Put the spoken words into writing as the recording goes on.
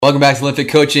Welcome back to Olympic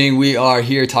Coaching. We are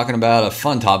here talking about a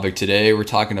fun topic today. We're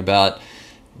talking about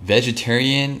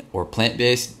vegetarian or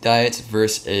plant-based diets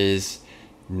versus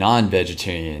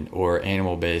non-vegetarian or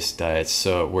animal-based diets.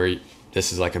 So where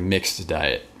this is like a mixed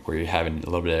diet where you're having a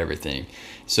little bit of everything.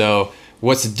 So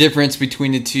what's the difference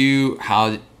between the two?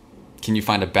 How can you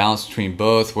find a balance between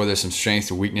both? What are some strengths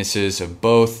and weaknesses of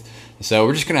both? So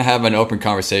we're just going to have an open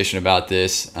conversation about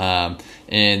this.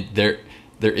 And there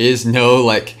is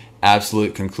no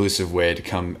absolute conclusive way to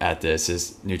come at this.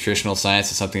 Is nutritional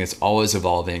science is something that's always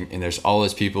evolving, and there's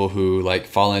always people who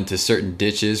fall into certain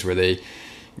ditches where they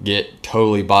get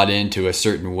totally bought into a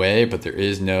certain way, but there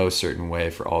is no certain way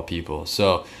for all people.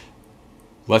 So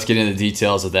let's get into the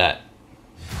details of that.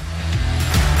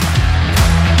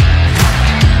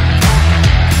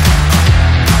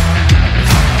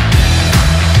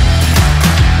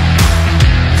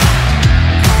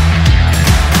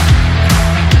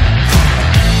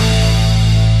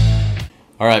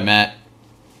 All right, Matt,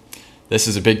 this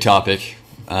is a big topic.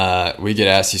 We get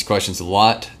asked these questions a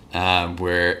lot,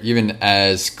 where even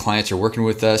as clients are working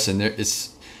with us, and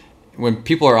when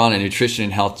people are on a nutrition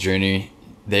and health journey,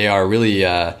 they are really,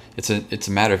 it's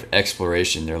a matter of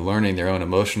exploration. They're learning their own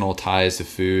emotional ties to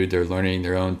food. They're learning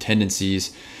their own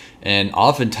tendencies. And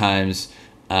oftentimes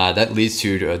that leads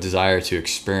to a desire to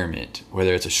experiment,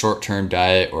 whether it's a short-term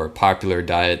diet or a popular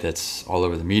diet that's all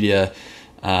over the media.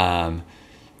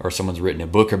 Or someone's written a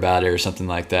book about it or something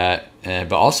like that.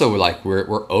 But also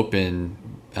we're open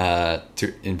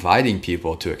to inviting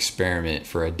people to experiment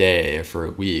for a day or for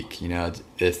a week.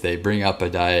 If they bring up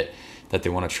a diet that they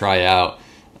want to try out,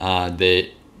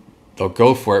 they'll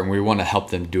go for it, and we want to help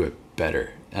them do it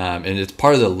better. And it's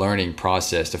part of the learning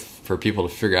process for people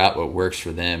to figure out what works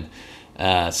for them.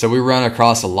 So we run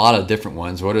across a lot of different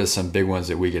ones. What are some big ones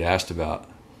that we get asked about?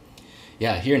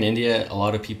 Yeah, here in India, a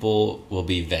lot of people will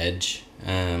be veg,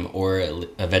 or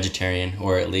a vegetarian,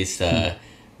 or at least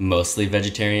mostly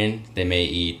vegetarian. They may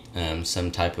eat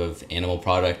some type of animal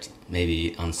product,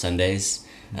 maybe on Sundays,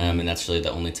 and that's really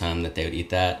the only time that they would eat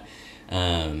that.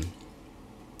 And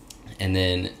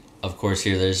then, of course,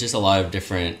 here there's just a lot of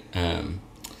different, a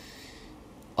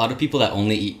lot of people that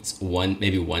only eat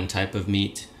maybe one type of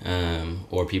meat,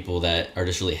 or people that are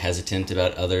just really hesitant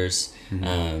about others.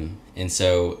 Mm-hmm. And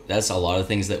so that's a lot of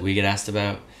things that we get asked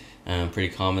about pretty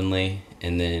commonly.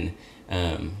 And then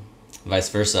vice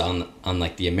versa on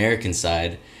the American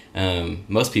side,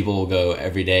 most people will go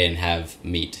every day and have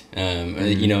meat.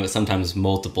 Sometimes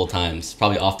multiple times,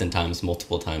 probably oftentimes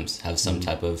multiple times, have some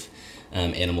type of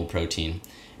animal protein.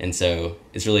 And so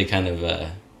it's really kind of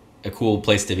a cool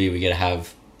place to be. We get to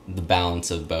have the balance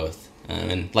of both.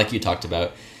 And like you talked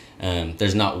about,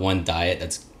 there's not one diet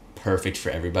that's perfect for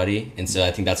everybody. And so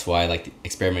I think that's why the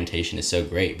experimentation is so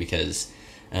great, because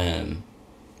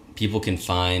people can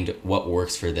find what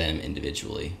works for them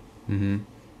individually. Mm-hmm.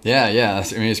 Yeah.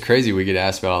 I mean, it's crazy. We get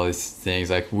asked about all these things.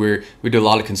 We do a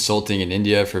lot of consulting in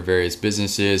India for various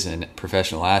businesses and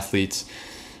professional athletes,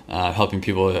 helping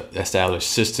people establish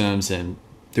systems, and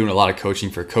doing a lot of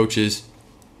coaching for coaches,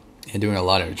 and doing a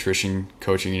lot of nutrition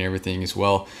coaching and everything as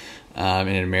well. And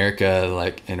in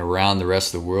America, and around the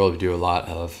rest of the world, we do a lot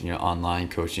of online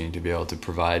coaching to be able to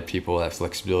provide people that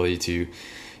flexibility to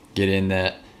get in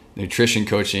that nutrition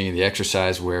coaching and the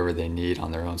exercise wherever they need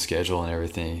on their own schedule and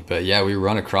everything. But yeah, we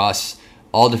run across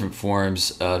all different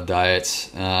forms of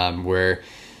diets, where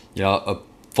a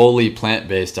fully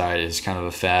plant-based diet is kind of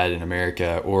a fad in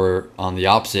America, or on the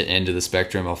opposite end of the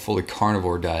spectrum, a fully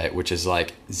carnivore diet, which is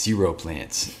zero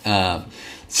plants.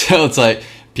 So it's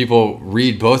people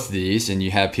read both of these, and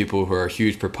you have people who are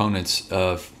huge proponents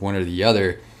of one or the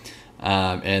other,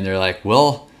 and they're like,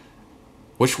 well,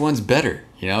 which one's better?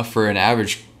 For an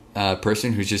average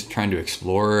person who's just trying to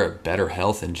explore better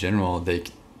health in general,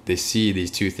 they see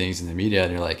these two things in the media,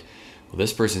 and they're like, well,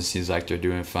 this person seems like they're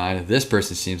doing fine. This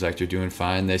person seems like they're doing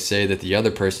fine. They say that the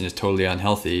other person is totally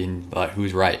unhealthy, and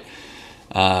who's right?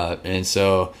 And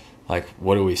so,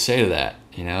 what do we say to that?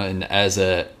 And as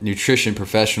a nutrition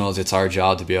professionals, it's our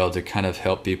job to be able to kind of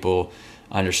help people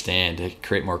understand, to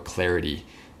create more clarity.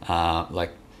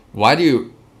 Why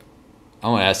do I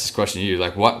want to ask this question to you?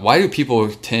 Why do people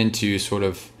tend to sort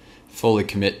of fully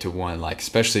commit to one?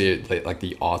 Especially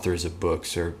the authors of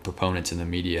books or proponents in the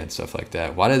media and stuff like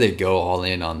that. Why do they go all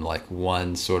in on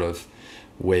one sort of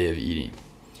way of eating?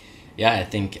 Yeah, I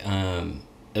think at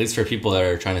least for people that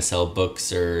are trying to sell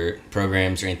books or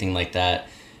programs or anything like that,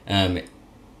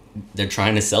 they're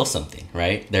trying to sell something,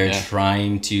 right? They're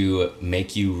trying to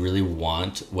make you really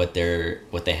want what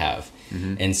they have.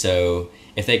 Mm-hmm. And so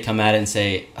if they come at it and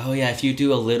say, oh yeah, if you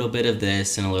do a little bit of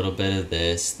this and a little bit of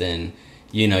this, then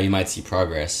you might see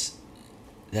progress.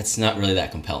 that's not really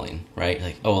that compelling, right?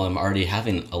 Like, oh, well, I'm already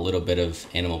having a little bit of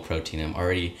animal protein. I'm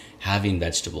already having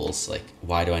vegetables. Like,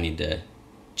 why do I need to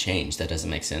change? That doesn't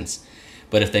make sense.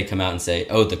 But if they come out and say,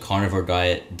 oh, the carnivore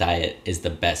diet is the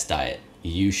best diet,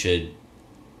 you should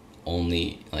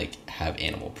only like have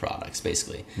animal products,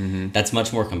 basically. That's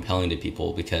much more compelling to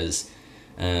people because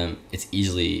it's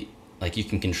easily, like, you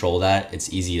can control that.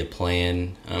 It's easy to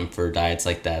plan for diets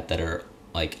like that are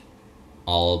like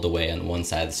all the way on one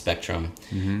side of the spectrum.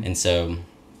 And so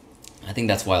I think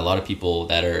that's why a lot of people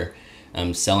that are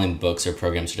selling books or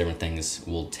programs for different things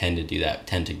will tend to do that,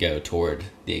 tend to go toward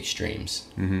the extremes.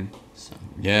 So.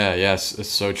 Yeah, yes, it's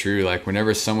so true. Like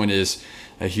whenever someone is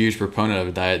a huge proponent of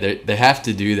a diet, they have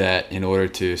to do that in order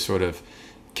to sort of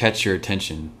catch your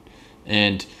attention.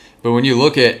 But when you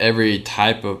look at every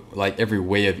type of, like every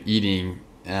way of eating,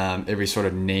 every sort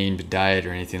of named diet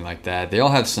or anything like that, they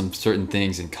all have some certain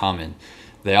things in common.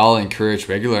 They all encourage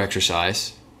regular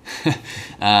exercise.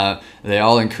 They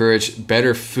all encourage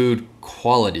better food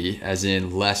quality, as in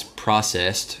less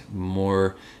processed,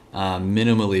 more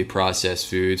minimally processed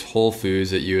foods, whole foods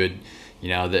that you would,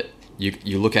 that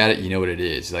you look at it, you know what it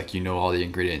is. Like, all the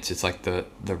ingredients. It's like the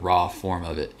raw form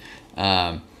of it.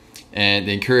 And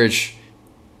they encourage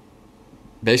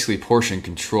basically portion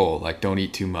control, like don't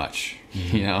eat too much,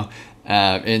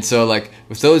 and so like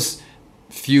with those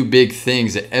few big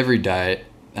things that every diet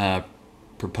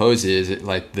proposes,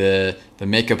 like the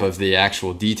makeup of the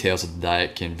actual details of the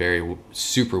diet can vary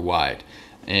super wide,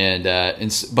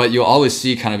 but you'll always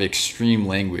see kind of extreme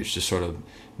language to sort of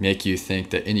make you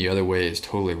think that any other way is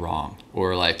totally wrong,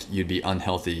 or like you'd be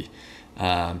unhealthy.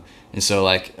 And so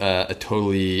like a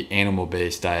totally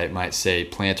animal-based diet might say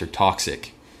plants are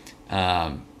toxic,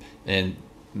 and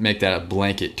make that a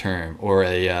blanket term, or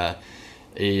a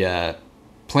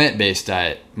plant-based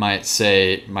diet might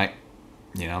say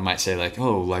like,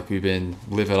 oh, like we've been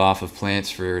living off of plants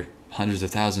for hundreds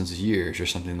of thousands of years or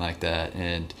something like that,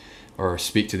 or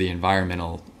speak to the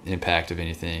environmental impact of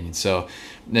anything. And so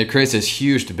it creates this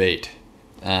huge debate.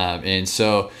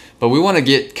 But we want to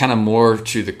get kind of more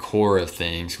to the core of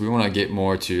things. We want to get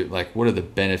more to like, what are the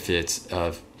benefits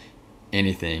of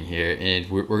anything here? And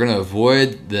we're going to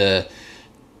avoid the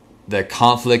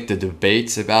conflict, the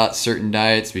debates about certain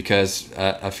diets, because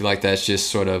I feel like that's just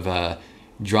sort of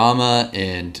drama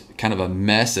and kind of a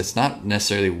mess that's not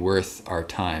necessarily worth our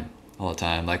time all the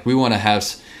time. Like we want to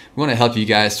help you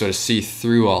guys sort of see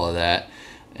through all of that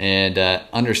and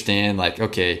understand, like,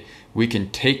 okay, we can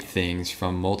take things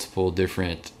from multiple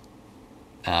different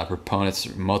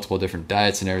proponents, multiple different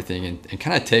diets and everything, and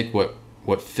kind of take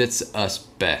what fits us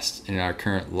best in our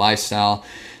current lifestyle,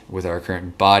 with our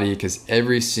current body, because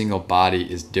every single body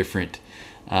is different.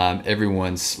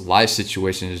 Everyone's life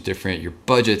situation is different. Your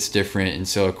budget's different. And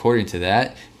so according to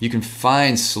that, you can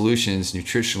find solutions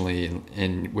nutritionally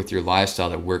and with your lifestyle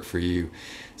that work for you.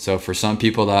 So for some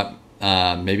people that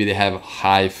maybe they have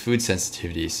high food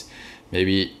sensitivities,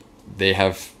 maybe they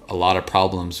have a lot of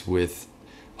problems with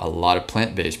a lot of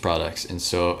plant-based products. And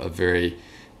so a very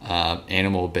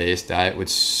animal-based diet would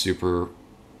super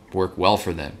work well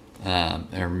for them.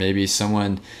 Or maybe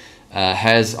someone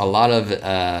has a lot of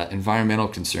environmental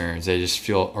concerns. They just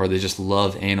feel, or they just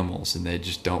love animals, and they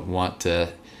just don't want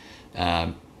to,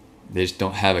 they just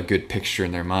don't have a good picture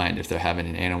in their mind if they're having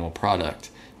an animal product.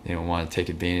 They don't want to take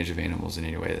advantage of animals in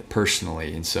any way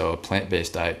personally. And so a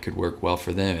plant-based diet could work well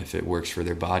for them if it works for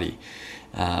their body.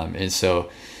 And so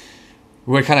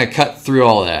we want to kind of cut through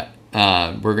all that.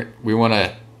 We want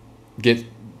to get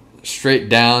straight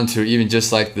down to even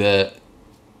just like the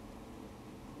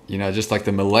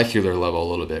molecular level a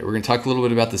little bit. We're going to talk a little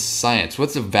bit about the science.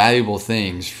 What's the valuable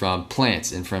things from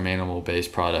plants and from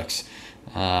animal-based products?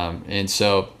 And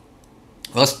so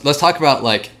let's talk about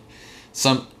like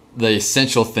the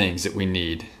essential things that we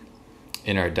need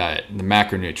in our diet, the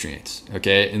macronutrients.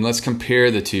 Okay, and let's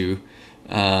compare the two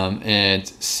and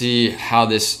see how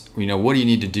this. What do you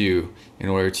need to do in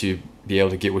order to be able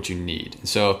to get what you need? And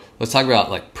so let's talk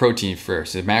about like protein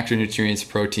first. The macronutrients: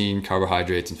 protein,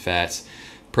 carbohydrates, and fats.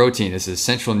 Protein is an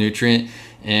essential nutrient,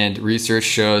 and research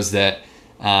shows that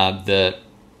the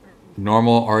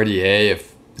normal RDA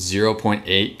of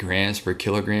 0.8 grams per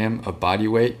kilogram of body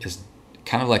weight is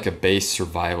kind of like a base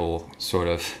survival sort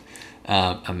of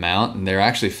amount. And they're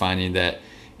actually finding that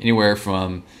anywhere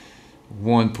from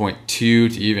 1.2 to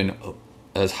even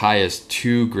as high as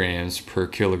 2 grams per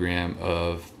kilogram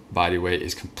of body weight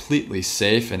is completely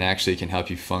safe and actually can help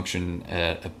you function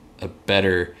at a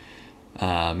better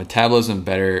metabolism,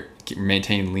 better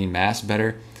maintain lean mass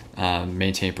better,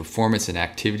 maintain performance and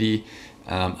activity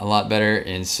a lot better,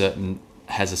 and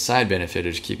has a side benefit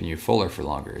of just keeping you fuller for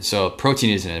longer. So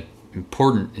protein is an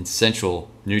important essential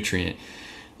nutrient.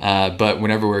 But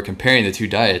whenever we're comparing the two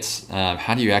diets,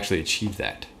 how do you actually achieve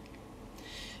that?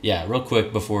 Yeah, real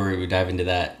quick before we dive into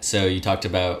that. So you talked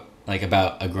about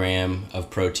about a gram of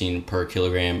protein per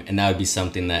kilogram, and that would be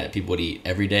something that people would eat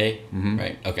every day,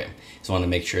 right? Okay. So I want to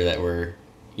make sure that we're,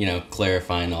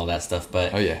 clarifying all that stuff.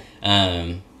 But oh yeah,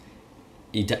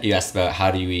 you asked about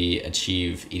how do we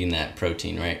achieve eating that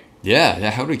protein, right? Yeah.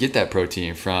 How do we get that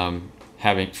protein from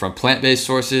plant-based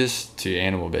sources to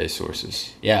animal-based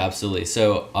sources? Yeah, absolutely.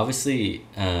 So obviously,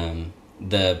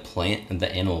 the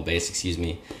animal-based,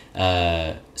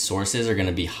 sources are going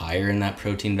to be higher in that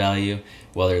protein value,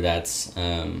 whether that's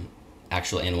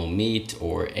actual animal meat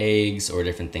or eggs or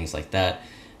different things like that.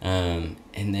 And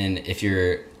then if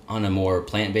you're on a more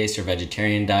plant-based or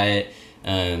vegetarian diet,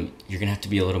 you're going to have to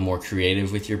be a little more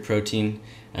creative with your protein.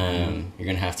 You're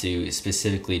going to have to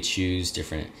specifically choose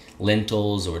different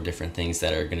lentils or different things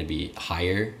that are going to be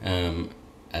higher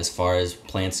as far as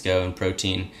plants go in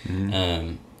protein.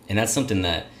 And that's something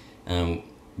that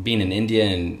being in India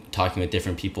and talking with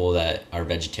different people that are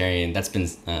vegetarian, that's been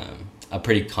a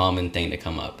pretty common thing to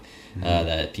come up,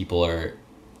 that people are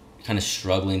kind of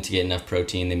struggling to get enough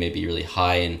protein. They may be really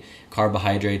high in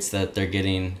carbohydrates that they're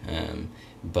getting,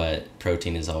 but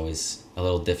protein is always a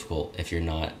little difficult if you're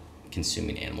not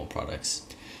consuming animal products.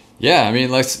 Yeah, I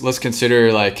mean, let's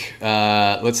consider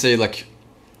let's say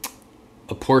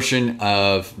a portion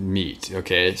of meat.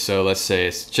 Okay, so let's say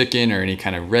it's chicken or any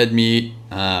kind of red meat.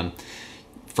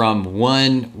 From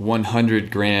 100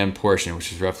 gram portion,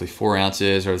 which is roughly 4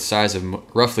 ounces, or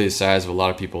roughly the size of a lot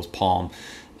of people's palm,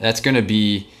 that's going to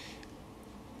be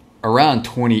around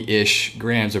 20-ish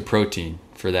grams of protein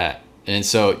for that. And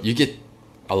so you get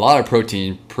a lot of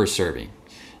protein per serving.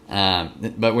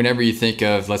 But whenever you think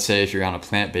of, let's say if you're on a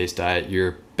plant-based diet,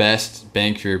 your best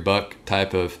bang for your buck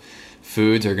type of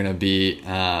foods are going to be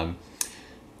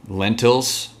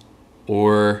lentils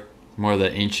or more of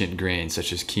the ancient grains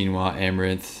such as quinoa,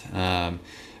 amaranth.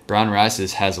 Brown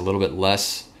rice has a little bit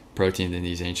less protein than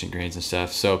these ancient grains and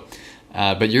stuff. So,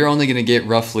 but you're only going to get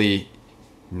roughly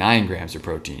 9 grams of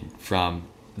protein from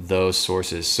those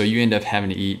sources. So you end up having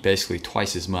to eat basically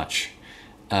twice as much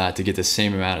to get the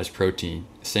same amount of protein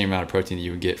that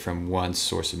you would get from one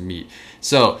source of meat.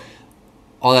 So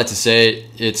all that to say,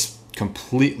 it's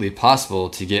completely possible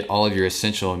to get all of your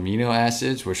essential amino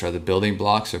acids, which are the building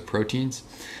blocks of proteins,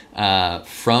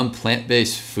 from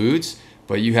plant-based foods,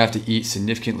 but you have to eat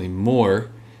significantly more,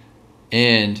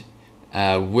 and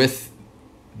with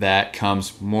that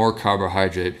comes more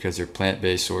carbohydrate because they're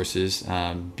plant-based sources.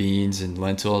 Beans and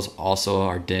lentils also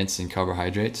are dense in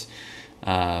carbohydrates,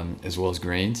 as well as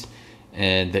grains,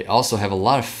 and they also have a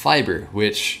lot of fiber,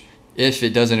 which if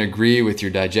it doesn't agree with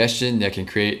your digestion, that can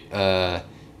create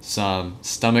some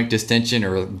stomach distension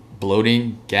or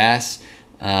bloating, gas,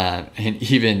 and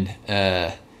even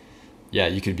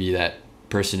you could be that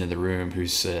person in the room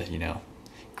who's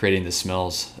creating the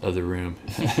smells of the room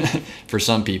for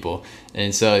some people.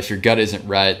 And so if your gut isn't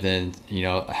right, then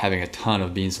having a ton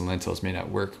of beans and lentils may not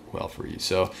work well for you.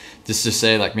 So just to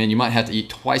say, you might have to eat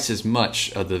twice as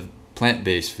much of the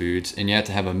plant-based foods, and you have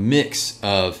to have a mix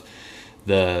of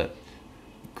the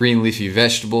green leafy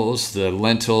vegetables, the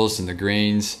lentils, and the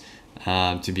grains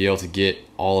to be able to get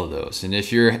all of those. And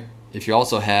if you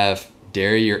also have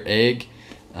dairy or egg,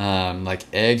 like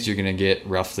eggs, you're gonna get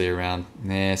roughly around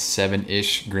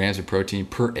 7-ish grams of protein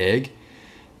per egg.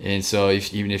 And so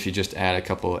even if you just add a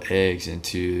couple of eggs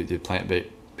into the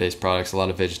plant-based products, a lot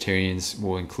of vegetarians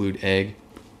will include egg.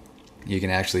 You can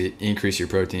actually increase your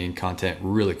protein content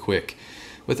really quick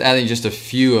with adding just a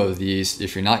few of these.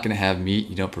 If you're not going to have meat,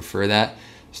 you don't prefer that,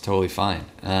 it's totally fine.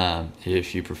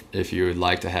 If you would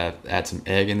like to add some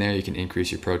egg in there, you can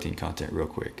increase your protein content real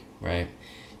quick. Right.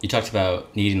 You talked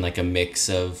about needing a mix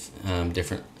of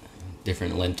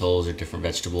different lentils or different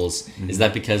vegetables. Mm-hmm. Is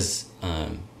that because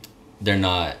they're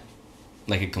not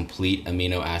a complete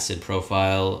amino acid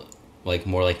profile,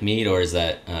 more like meat, or is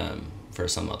that for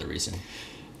some other reason?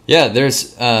 Yeah,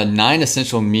 there's 9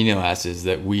 essential amino acids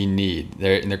that we need.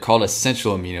 They're called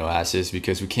essential amino acids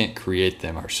because we can't create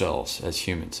them ourselves as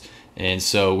humans. And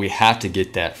so we have to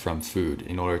get that from food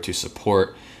in order to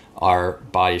support our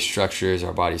body structures,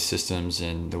 our body systems,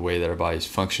 and the way that our body is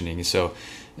functioning.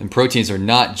 And proteins are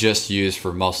not just used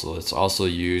for muscle. It's also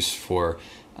used for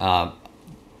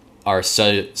our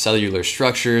cellular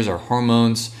structures, our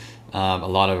hormones, a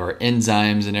lot of our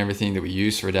enzymes and everything that we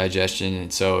use for digestion.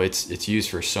 And so it's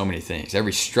used for so many things.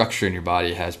 Every structure in your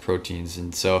body has proteins.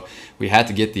 And so we have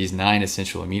to get these 9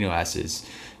 essential amino acids.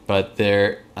 But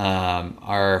there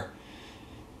are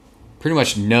pretty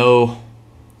much no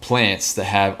plants that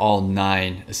have all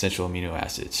 9 essential amino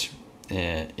acids.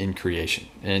 in creation.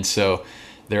 And so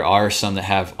there are some that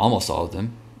have almost all of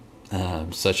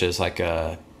them, such as like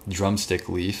a drumstick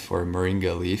leaf or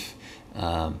moringa leaf.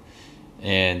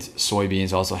 And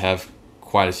soybeans also have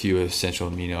quite a few essential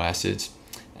amino acids,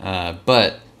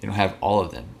 but they don't have all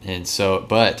of them. And so,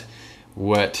 but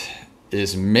what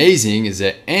is amazing is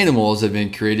that animals have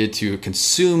been created to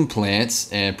consume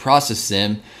plants and process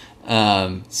them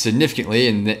significantly,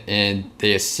 and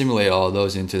they assimilate all of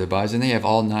those into their bodies, and they have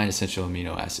all 9 essential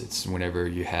amino acids whenever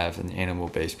you have an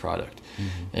animal-based product.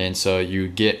 And so you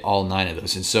get all 9 of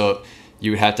those, and so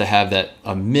you would have to have that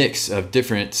a mix of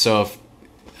different. So if,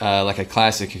 like a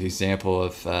classic example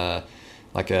of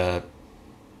like a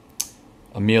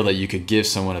meal that you could give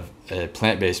someone, a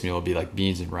plant-based meal would be like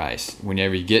beans and rice.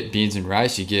 Whenever you get beans and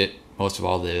rice, you get most of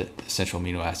all the essential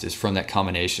amino acids from that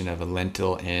combination of a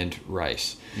lentil and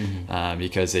rice,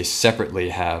 because they separately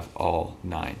have all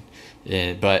 9.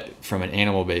 But from an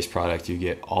animal-based product, you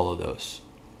get all of those.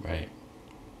 Right.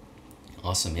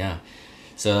 Awesome. Yeah.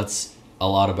 So that's a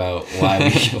lot about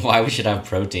why we should have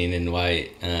protein, and why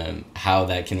how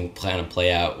that can kind of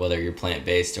play out, whether you're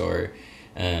plant-based or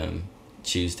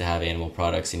choose to have animal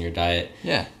products in your diet.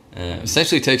 Yeah.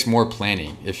 Essentially takes more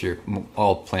planning if you're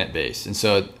all plant-based. And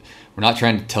so we're not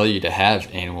trying to tell you to have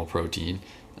animal protein,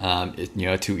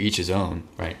 to each his own.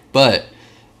 Right. But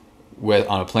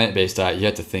on a plant-based diet, you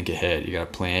have to think ahead. You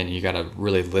got to plan. You got to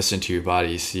really listen to your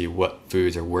body, see what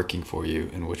foods are working for you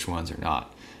and which ones are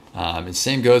not. And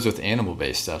same goes with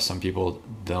animal-based stuff. Some people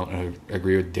don't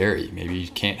agree with dairy. Maybe you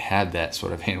can't have that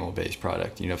sort of animal-based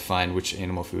product. Find which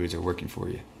animal foods are working for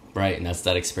you. Right, and that's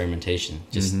that experimentation.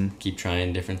 Just keep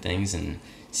trying different things and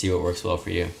see what works well for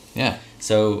you. Yeah.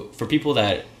 So for people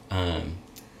that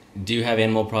do have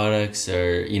animal products,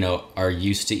 or are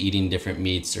used to eating different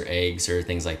meats or eggs or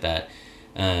things like that,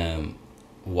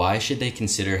 why should they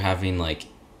consider having like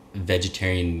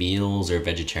vegetarian meals or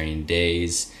vegetarian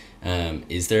days?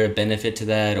 Is there a benefit to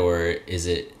that, or is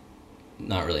it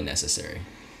not really necessary?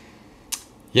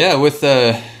 Yeah, with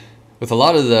a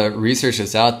lot of the research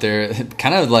that's out there,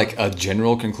 kind of like a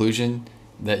general conclusion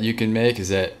that you can make is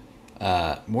that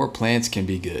more plants can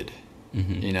be good.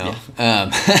 Yeah.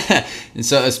 And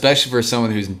so especially for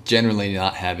someone who's generally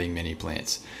not having many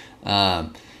plants.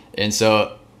 And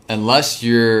so unless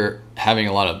you're having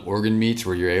a lot of organ meats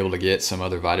where you're able to get some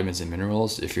other vitamins and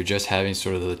minerals, if you're just having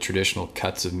sort of the traditional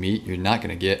cuts of meat, you're not going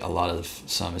to get a lot of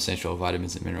some essential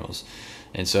vitamins and minerals.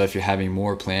 And so if you're having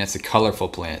more plants, the colorful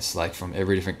plants, like from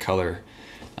every different color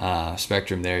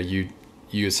spectrum there, you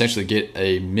essentially get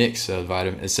a mix of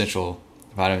essential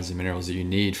vitamins and minerals that you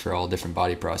need for all different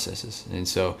body processes. And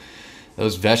so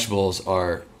those vegetables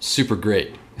are super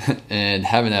great. And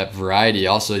having that variety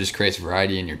also just creates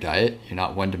variety in your diet. You're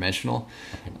not one-dimensional.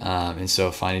 And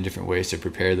so finding different ways to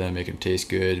prepare them, make them taste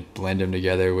good, blend them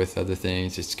together with other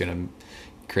things, it's going to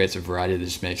create a variety that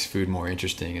just makes food more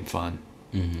interesting and fun.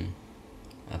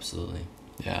 Absolutely.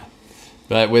 Yeah.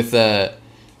 But with,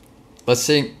 let's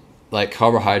say like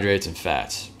carbohydrates and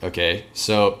fats. Okay.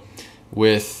 So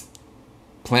with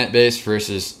plant-based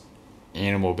versus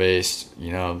animal-based,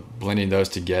 blending those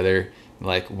together,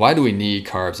 like why do we need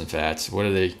carbs and fats? What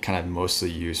are they kind of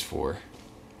mostly used for?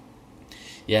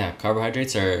 Yeah,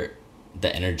 carbohydrates are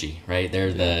the energy, right?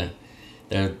 They're the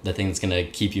thing that's going to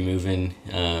keep you moving,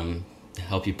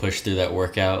 help you push through that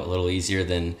workout a little easier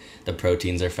than the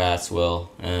proteins or fats will.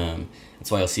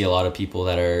 That's why you'll see a lot of people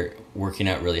that are working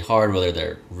out really hard, whether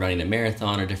they're running a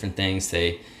marathon or different things,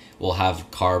 they will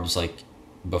have carbs like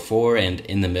before and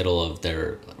in the middle of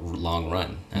their long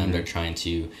run. They're trying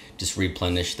to just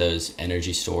replenish those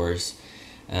energy stores.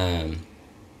 And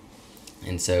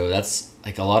so that's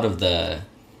like a lot of the,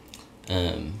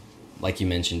 like you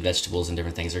mentioned, vegetables and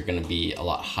different things are going to be a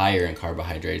lot higher in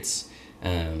carbohydrates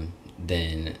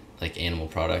than like animal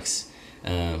products,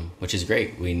 which is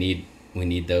great. We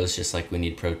need those just like we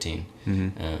need protein.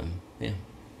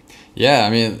 Yeah,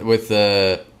 I mean, with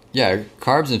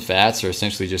carbs and fats are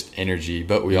essentially just energy,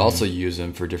 but we also use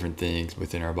them for different things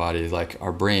within our bodies. Like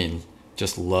our brain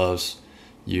just loves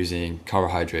using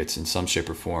carbohydrates in some shape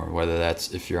or form, whether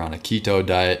that's if you're on a keto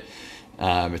diet,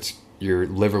 your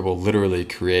liver will literally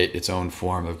create its own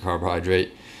form of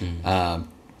carbohydrate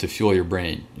to fuel your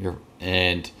brain.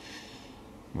 And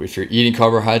if you're eating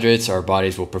carbohydrates, our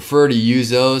bodies will prefer to use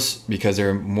those because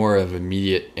they're more of an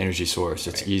immediate energy source.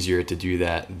 It's easier to do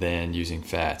that than using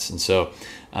fats. And so,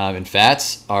 and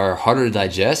fats are harder to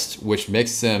digest, which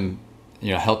makes them,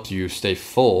 help you stay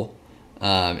full.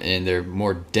 And they're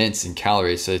more dense in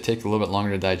calories, so they take a little bit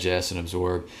longer to digest and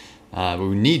absorb. But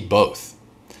we need both.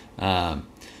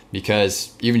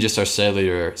 because even just our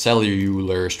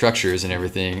cellular structures and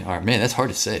everything are, man, that's hard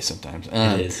to say sometimes.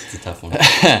 It is. It's a tough one.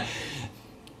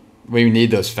 We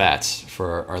need those fats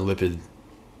for our lipid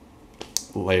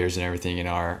layers and everything in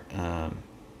our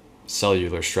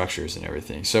cellular structures and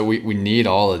everything. So we need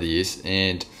all of these.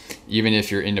 And even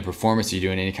if you're into performance, you're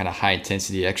doing any kind of high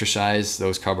intensity exercise,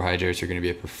 those carbohydrates are going to be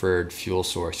a preferred fuel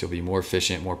source. You'll be more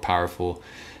efficient, more powerful,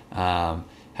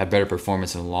 have better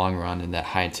performance in the long run in that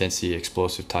high intensity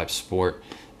explosive type sport,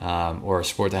 or a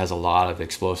sport that has a lot of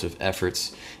explosive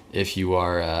efforts if you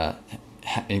are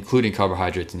including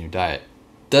carbohydrates in your diet.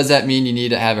 Does that mean you need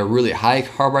to have a really high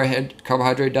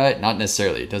carbohydrate diet? Not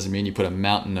necessarily. It doesn't mean you put a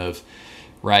mountain of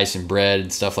rice and bread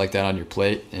and stuff like that on your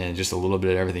plate and just a little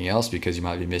bit of everything else, because you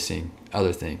might be missing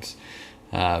other things.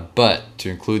 But to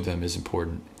include them is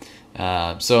important.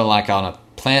 So like on a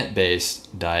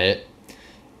plant-based diet,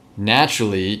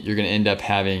 naturally you're going to end up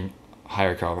having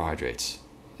higher carbohydrates.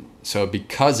 So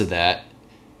because of that,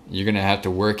 you're going to have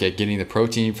to work at getting the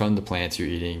protein from the plants you're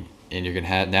eating, and you're going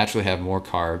to naturally have more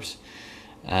carbs.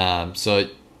 So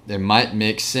it might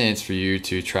make sense for you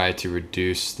to try to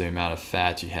reduce the amount of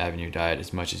fat you have in your diet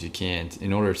as much as you can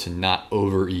in order to not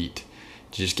overeat,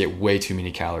 to just get way too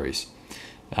many calories.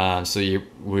 So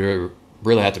we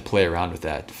really have to play around with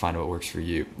that to find what works for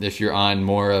you. If you're on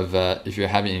more of, if you're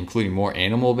including more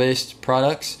animal-based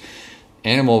products,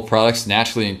 animal products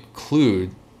naturally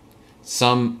include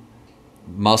some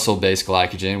muscle-based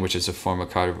glycogen, which is a form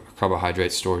of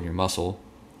carbohydrate stored in your muscle,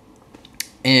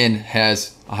 and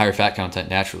has a higher fat content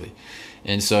naturally.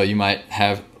 And so you might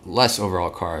have less overall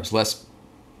carbs, less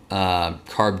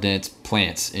carb-dense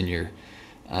plants in your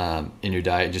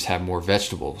diet, just have more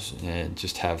vegetables and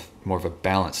just have more of a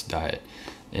balanced diet.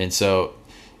 And so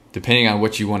depending on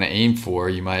what you want to aim for,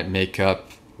 you might make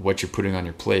up what you're putting on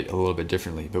your plate a little bit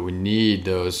differently. But we need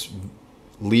those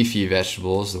leafy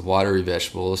vegetables, the watery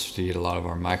vegetables, to get a lot of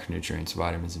our micronutrients,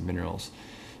 vitamins, and minerals.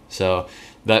 So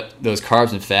those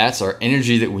carbs and fats are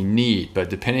energy that we need, but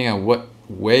depending on what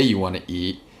way you want to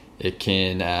eat, it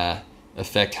can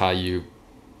affect how you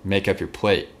make up your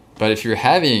plate. But if you're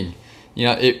having,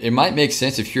 it might make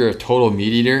sense if you're a total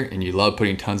meat eater and you love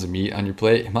putting tons of meat on your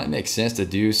plate, it might make sense to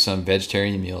do some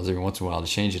vegetarian meals every once in a while to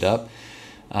change it up.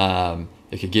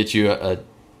 It could get you a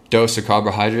dose of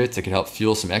carbohydrates that could help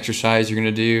fuel some exercise you're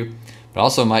going to do, but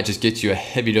also might just get you a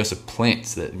heavy dose of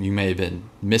plants that you may have been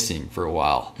missing for a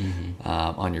while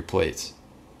on your plates.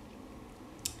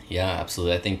 Yeah,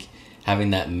 absolutely. I think having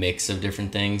that mix of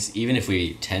different things, even if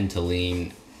we tend to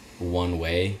lean one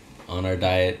way on our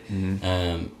diet,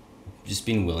 just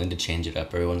being willing to change it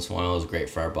up every once in a while is great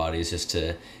for our bodies, just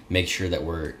to make sure that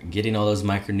we're getting all those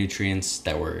micronutrients,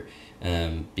 that we're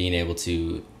being able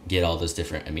to get all those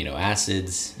different amino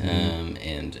acids,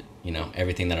 and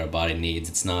everything that our body needs.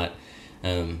 It's not,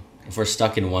 if we're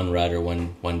stuck in one rut or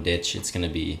one ditch, it's going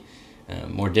to be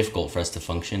more difficult for us to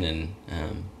function and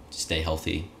stay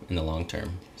healthy in the long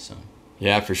term. So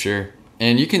yeah, for sure.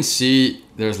 And you can see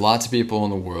there's lots of people in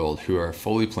the world who are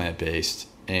fully plant-based,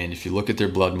 and if you look at their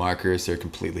blood markers, they're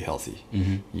completely healthy.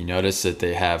 You notice that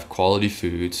they have quality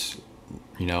foods,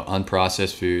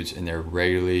 unprocessed foods, and they're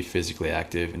regularly physically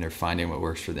active, and they're finding what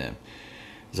works for them.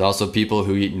 There's also people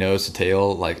who eat nose to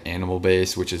tail, like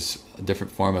animal-based, which is a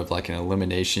different form of like an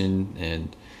elimination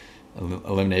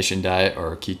diet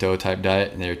or a keto type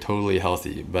diet, and they're totally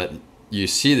healthy. But you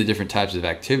see the different types of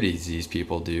activities these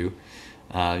people do.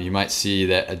 You might see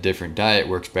that a different diet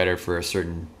works better for a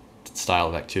certain style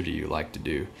of activity you like to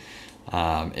do.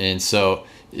 And so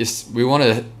we want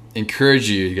to encourage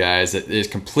you guys that it's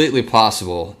completely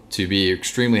possible to be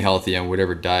extremely healthy on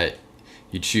whatever diet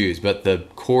you choose. But the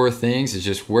core things is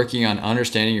just working on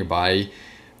understanding your body,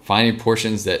 finding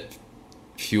portions that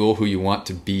fuel who you want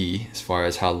to be, as far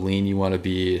as how lean you want to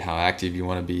be, how active you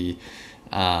want to be,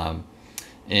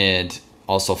 and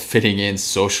also fitting in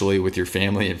socially with your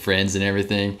family and friends and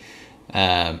everything.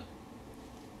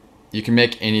 You can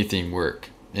make anything work.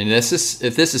 And if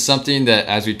this is something that,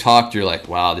 as we talked, you're like,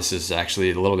 wow, this is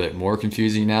actually a little bit more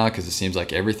confusing now because it seems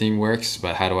like everything works,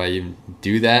 but how do I even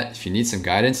do that? If you need some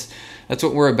guidance, that's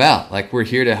what we're about. Like, we're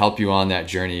here to help you on that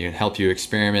journey and help you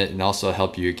experiment, and also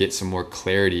help you get some more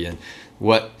clarity and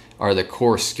what are the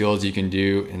core skills you can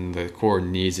do and the core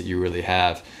needs that you really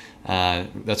have.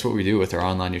 That's what we do with our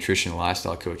online nutrition and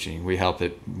lifestyle coaching. We help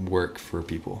it work for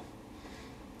people.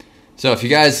 So if you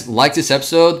guys like this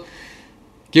episode,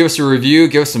 give us a review,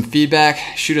 give us some feedback,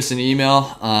 shoot us an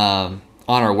email on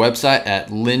our website at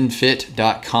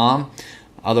linfit.com.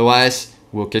 Otherwise,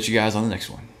 we'll catch you guys on the next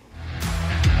one.